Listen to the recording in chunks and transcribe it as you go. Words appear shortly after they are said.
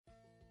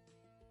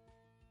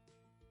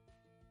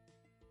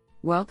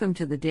Welcome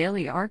to the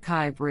Daily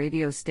Archive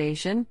radio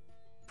station,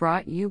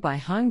 brought you by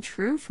Hung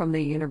Tru from the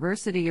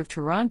University of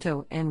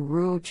Toronto and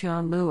Ruo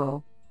Chan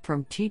Luo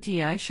from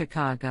TTI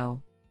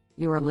Chicago.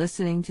 You are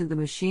listening to the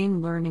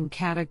Machine Learning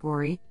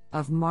category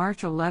of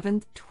March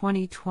 11,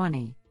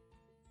 2020.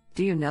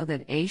 Do you know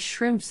that a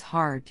shrimp's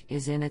heart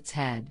is in its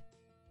head?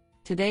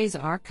 Today's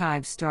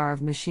archive star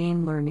of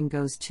machine learning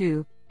goes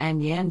to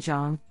Yan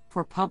Zhang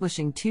for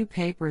publishing 2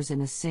 papers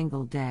in a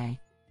single day.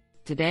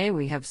 Today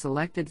we have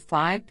selected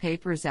 5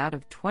 papers out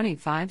of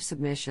 25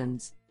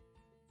 submissions.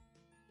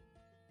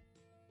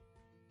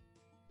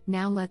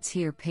 Now let's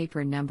hear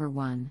paper number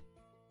 1.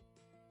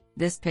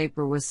 This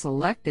paper was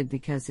selected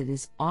because it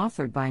is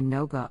authored by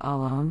Noga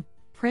Alon,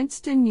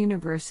 Princeton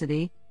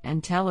University,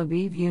 and Tel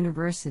Aviv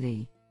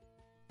University.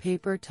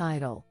 Paper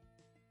title: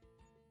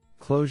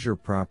 Closure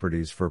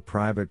Properties for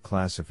Private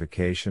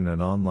Classification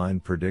and Online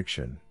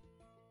Prediction.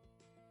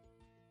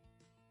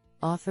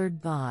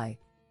 Authored by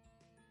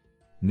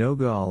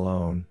Noga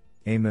Alon,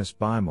 Amos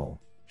Beimel,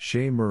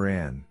 Shay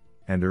Moran,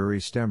 and Uri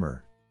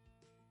Stemmer.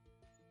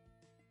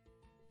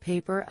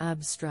 Paper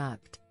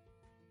abstract: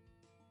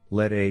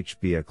 Let H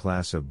be a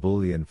class of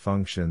Boolean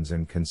functions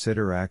and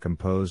consider a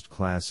composed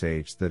class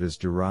H that is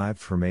derived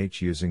from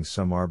H using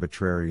some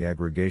arbitrary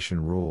aggregation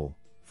rule.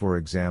 For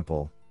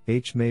example,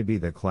 H may be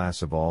the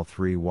class of all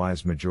 3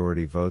 wise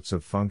majority votes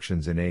of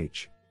functions in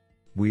H.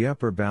 We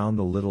upper bound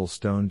the little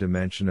stone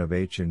dimension of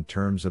H in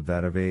terms of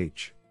that of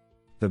H.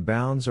 The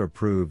bounds are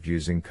proved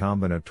using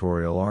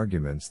combinatorial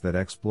arguments that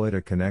exploit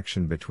a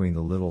connection between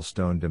the little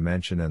stone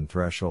dimension and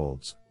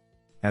thresholds.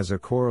 As a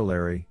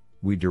corollary,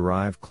 we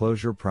derive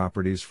closure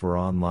properties for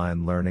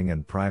online learning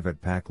and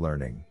private pack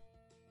learning.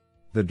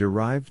 The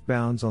derived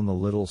bounds on the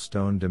little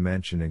stone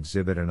dimension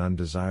exhibit an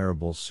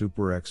undesirable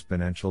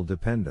super-exponential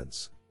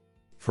dependence.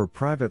 For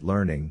private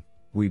learning,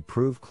 we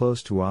prove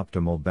close to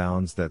optimal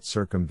bounds that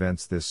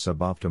circumvents this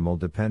suboptimal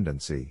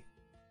dependency.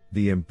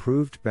 The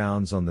improved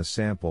bounds on the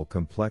sample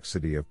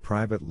complexity of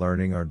private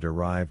learning are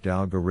derived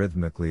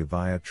algorithmically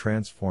via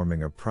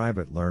transforming a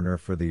private learner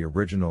for the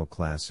original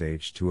class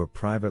H to a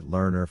private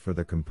learner for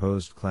the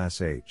composed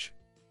class H.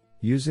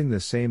 Using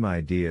the same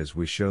ideas,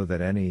 we show that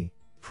any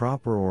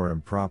proper or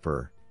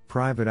improper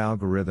private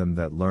algorithm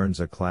that learns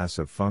a class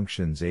of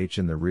functions H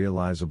in the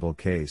realizable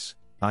case,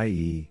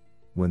 i.e.,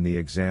 when the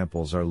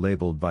examples are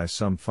labeled by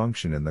some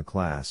function in the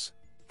class,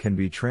 can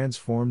be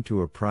transformed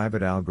to a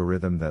private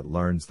algorithm that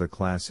learns the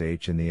class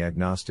H in the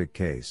agnostic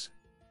case.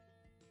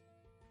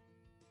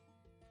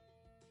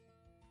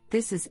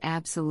 This is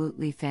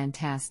absolutely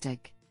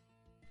fantastic.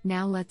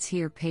 Now let's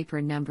hear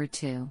paper number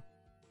 2.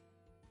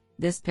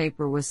 This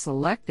paper was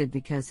selected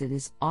because it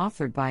is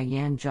authored by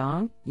Yan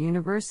Zhang,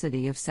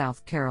 University of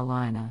South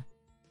Carolina.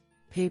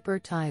 Paper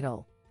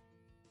title: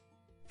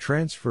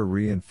 Transfer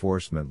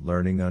Reinforcement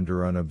Learning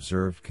Under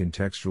Unobserved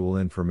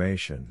Contextual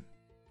Information.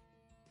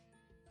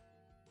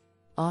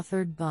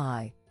 Authored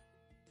by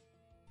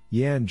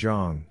Yan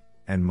Zhang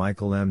and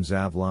Michael M.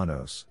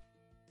 Zavlanos.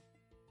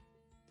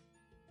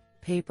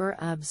 Paper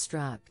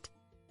abstract: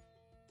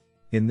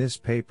 In this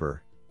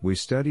paper, we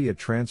study a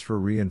transfer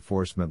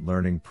reinforcement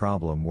learning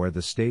problem where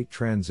the state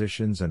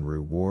transitions and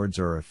rewards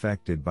are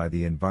affected by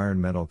the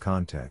environmental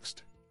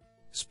context.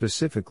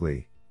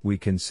 Specifically, we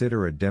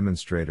consider a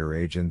demonstrator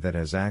agent that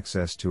has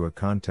access to a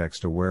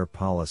context-aware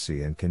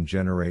policy and can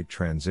generate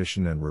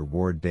transition and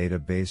reward data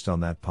based on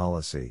that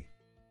policy.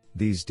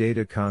 These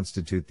data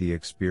constitute the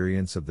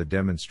experience of the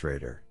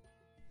demonstrator.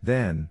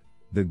 Then,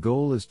 the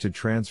goal is to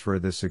transfer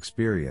this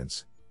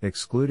experience,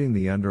 excluding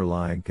the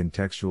underlying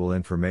contextual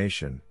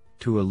information,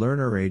 to a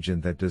learner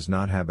agent that does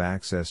not have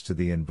access to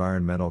the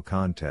environmental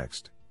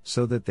context,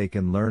 so that they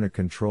can learn a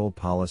control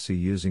policy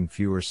using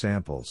fewer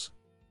samples.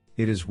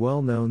 It is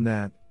well known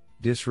that,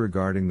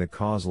 disregarding the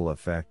causal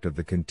effect of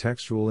the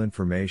contextual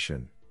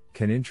information,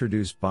 can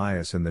introduce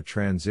bias in the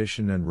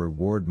transition and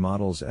reward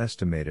models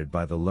estimated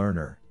by the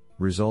learner,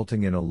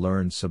 resulting in a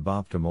learned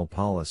suboptimal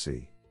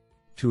policy.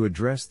 To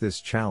address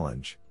this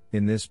challenge,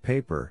 in this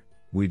paper,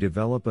 we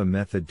develop a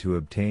method to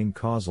obtain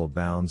causal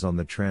bounds on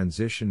the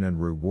transition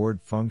and reward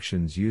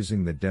functions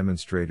using the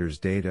demonstrator's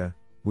data,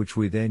 which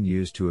we then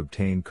use to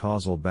obtain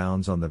causal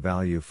bounds on the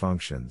value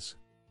functions.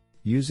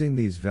 Using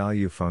these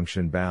value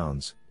function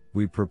bounds,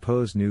 we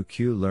propose new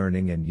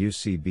Q-learning and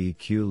UCB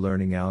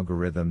Q-learning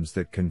algorithms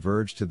that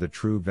converge to the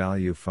true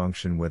value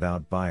function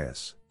without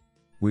bias.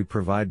 We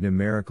provide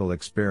numerical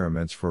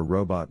experiments for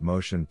robot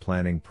motion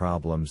planning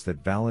problems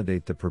that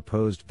validate the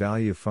proposed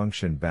value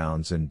function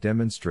bounds and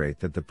demonstrate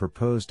that the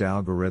proposed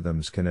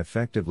algorithms can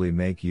effectively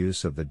make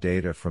use of the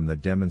data from the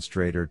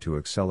demonstrator to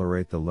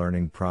accelerate the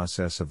learning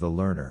process of the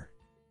learner.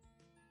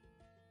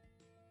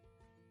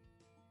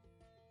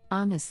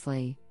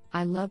 Honestly,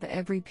 I love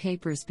every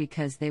papers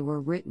because they were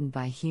written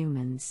by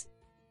humans.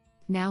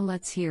 Now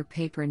let's hear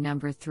paper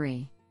number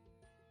 3.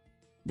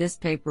 This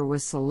paper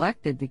was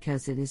selected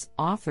because it is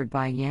authored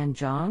by Yan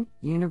Zhang,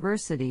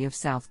 University of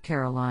South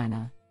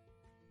Carolina.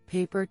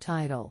 Paper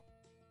title: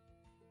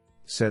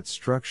 Set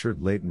Structured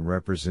Latent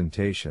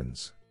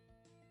Representations.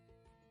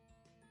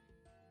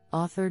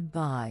 Authored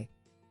by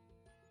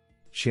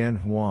Qian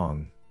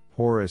Huang,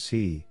 Horace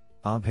He,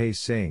 Abhay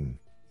Singh,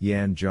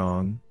 Yan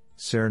Zhang,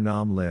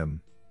 Sernam Lim,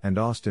 and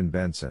Austin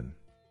Benson.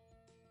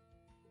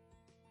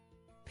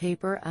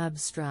 Paper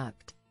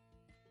abstract.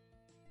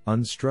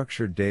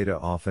 Unstructured data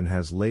often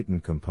has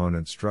latent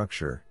component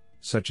structure,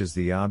 such as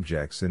the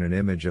objects in an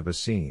image of a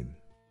scene.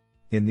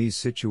 In these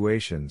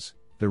situations,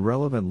 the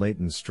relevant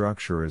latent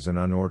structure is an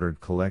unordered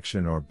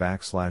collection or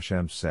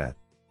 \m set.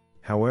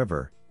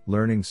 However,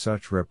 learning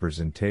such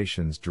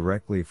representations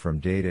directly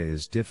from data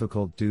is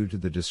difficult due to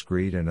the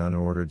discrete and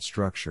unordered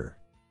structure.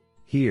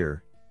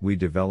 Here, we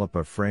develop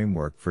a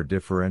framework for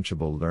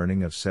differentiable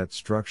learning of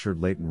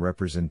set-structured latent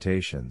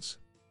representations.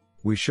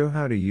 We show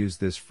how to use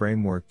this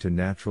framework to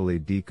naturally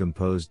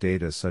decompose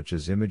data such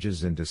as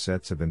images into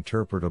sets of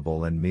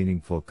interpretable and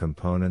meaningful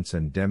components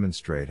and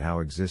demonstrate how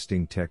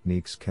existing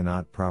techniques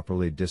cannot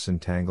properly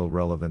disentangle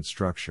relevant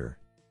structure.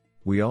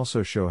 We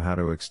also show how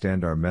to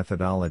extend our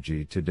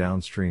methodology to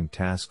downstream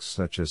tasks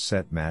such as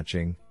set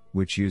matching,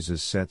 which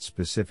uses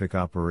set-specific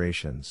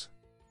operations.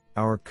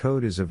 Our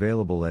code is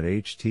available at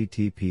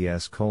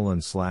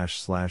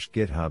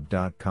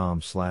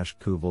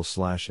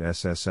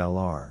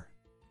https://github.com/kuval/sslr.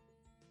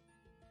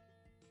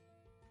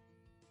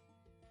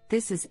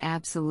 This is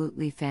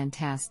absolutely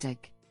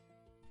fantastic.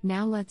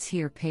 Now let's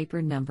hear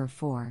paper number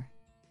 4.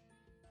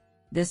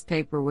 This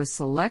paper was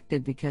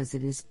selected because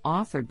it is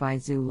authored by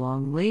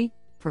Zulong Li,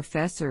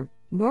 Professor,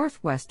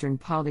 Northwestern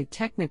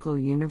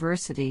Polytechnical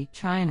University,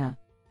 China.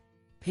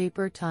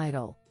 Paper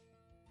title: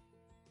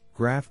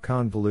 Graph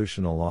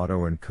Convolutional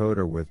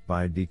Autoencoder with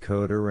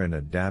Bidecoder and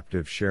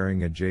Adaptive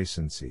Sharing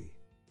Adjacency.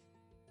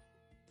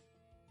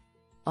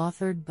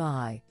 Authored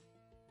by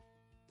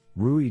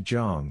Rui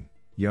Zhang,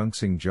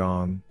 Yongxing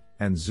Zhang,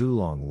 and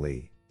Zulong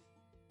Li.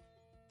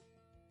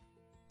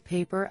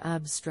 Paper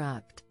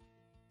abstract.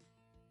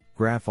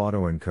 Graph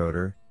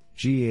Autoencoder,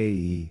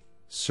 GAE,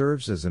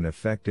 serves as an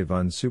effective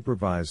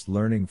unsupervised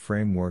learning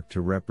framework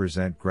to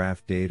represent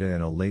graph data in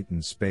a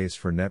latent space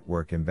for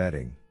network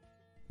embedding.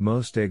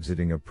 Most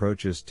exiting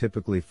approaches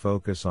typically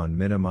focus on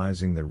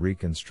minimizing the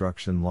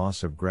reconstruction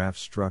loss of graph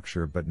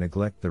structure but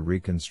neglect the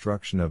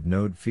reconstruction of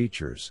node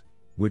features,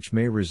 which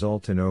may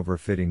result in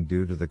overfitting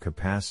due to the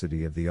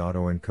capacity of the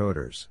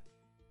autoencoders.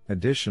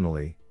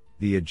 Additionally,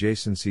 the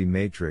adjacency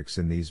matrix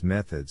in these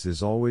methods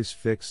is always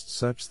fixed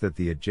such that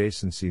the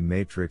adjacency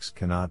matrix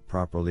cannot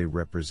properly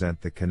represent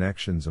the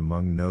connections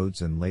among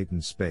nodes in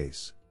latent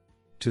space.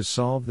 To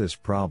solve this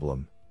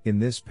problem, in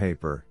this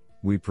paper,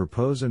 we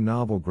propose a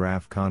novel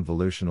graph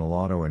convolutional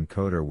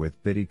autoencoder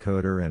with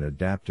Bidecoder and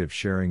adaptive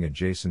sharing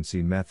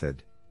adjacency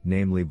method,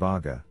 namely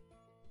BAGA.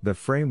 The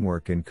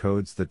framework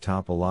encodes the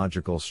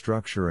topological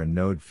structure and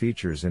node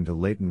features into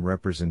latent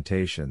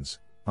representations,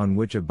 on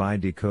which a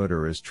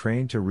bidecoder is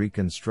trained to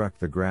reconstruct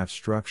the graph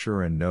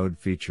structure and node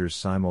features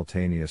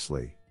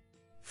simultaneously.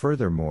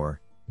 Furthermore,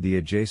 the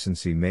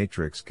adjacency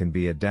matrix can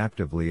be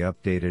adaptively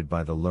updated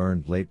by the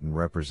learned latent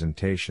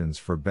representations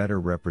for better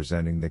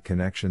representing the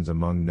connections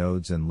among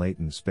nodes in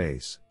latent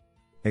space.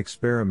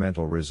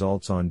 Experimental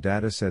results on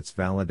datasets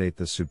validate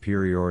the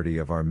superiority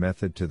of our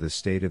method to the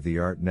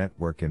state-of-the-art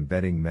network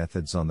embedding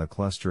methods on the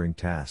clustering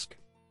task.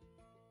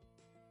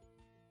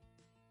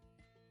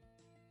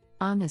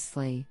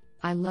 Honestly,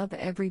 I love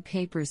every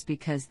papers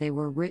because they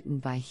were written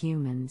by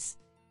humans.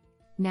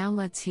 Now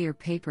let's hear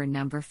paper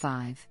number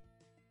 5.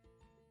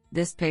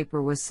 This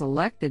paper was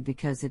selected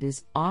because it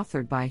is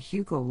authored by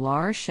Hugo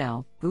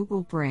Larochelle,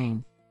 Google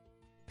Brain.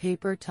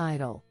 Paper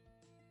title: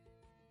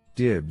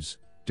 DIBS,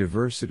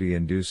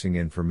 Diversity-Inducing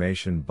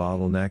Information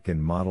Bottleneck in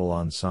Model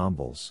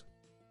Ensembles.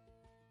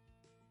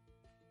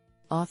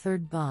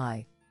 Authored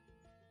by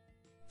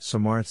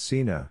Samarth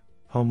Sina,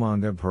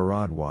 Homanga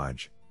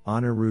Bharadwaj,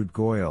 Anirudh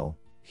Goyal,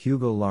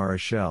 Hugo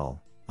Larochelle,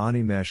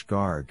 Animesh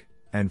Garg,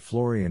 and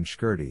Florian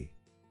Shkurty.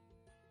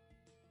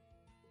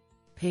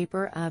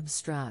 Paper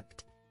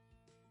abstract.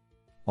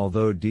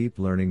 Although deep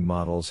learning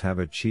models have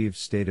achieved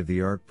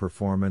state-of-the-art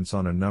performance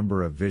on a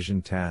number of vision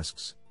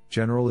tasks,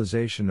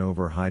 generalization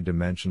over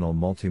high-dimensional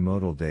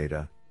multimodal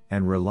data,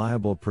 and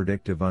reliable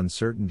predictive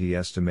uncertainty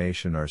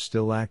estimation are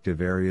still active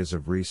areas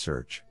of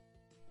research.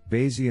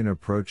 Bayesian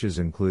approaches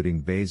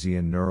including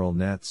Bayesian neural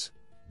nets,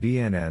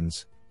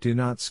 BNNs, do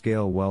not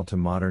scale well to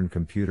modern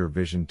computer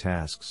vision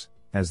tasks,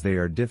 as they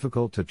are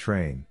difficult to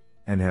train,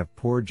 and have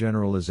poor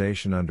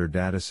generalization under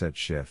dataset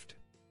shift.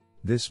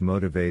 This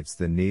motivates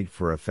the need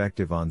for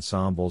effective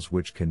ensembles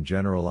which can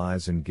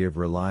generalize and give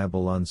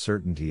reliable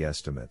uncertainty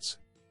estimates.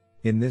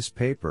 In this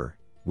paper,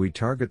 we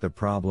target the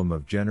problem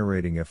of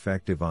generating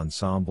effective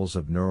ensembles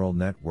of neural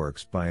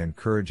networks by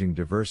encouraging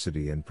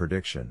diversity in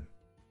prediction.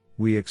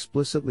 We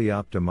explicitly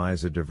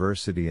optimize a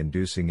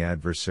diversity-inducing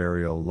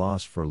adversarial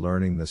loss for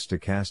learning the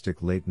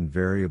stochastic latent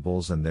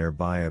variables and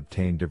thereby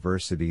obtain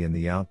diversity in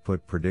the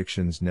output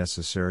predictions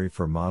necessary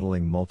for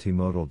modeling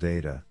multimodal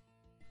data.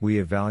 We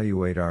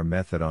evaluate our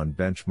method on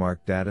benchmark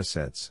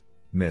datasets,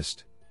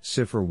 MIST,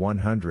 CIFAR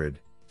 100,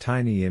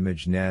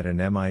 TinyImageNet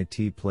and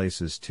MIT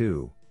Places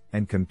 2,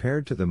 and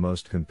compared to the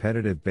most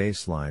competitive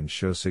baselines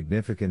show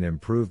significant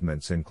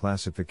improvements in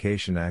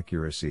classification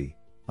accuracy,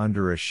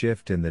 under a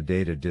shift in the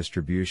data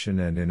distribution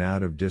and in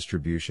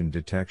out-of-distribution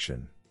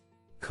detection.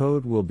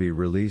 Code will be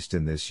released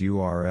in this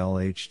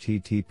URL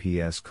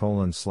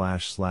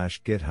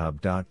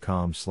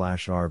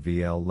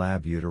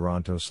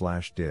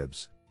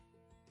https://github.com/rvllabutoronto/dibs.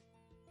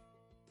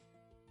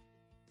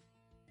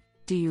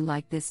 Do you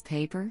like this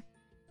paper?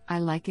 I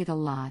like it a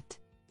lot.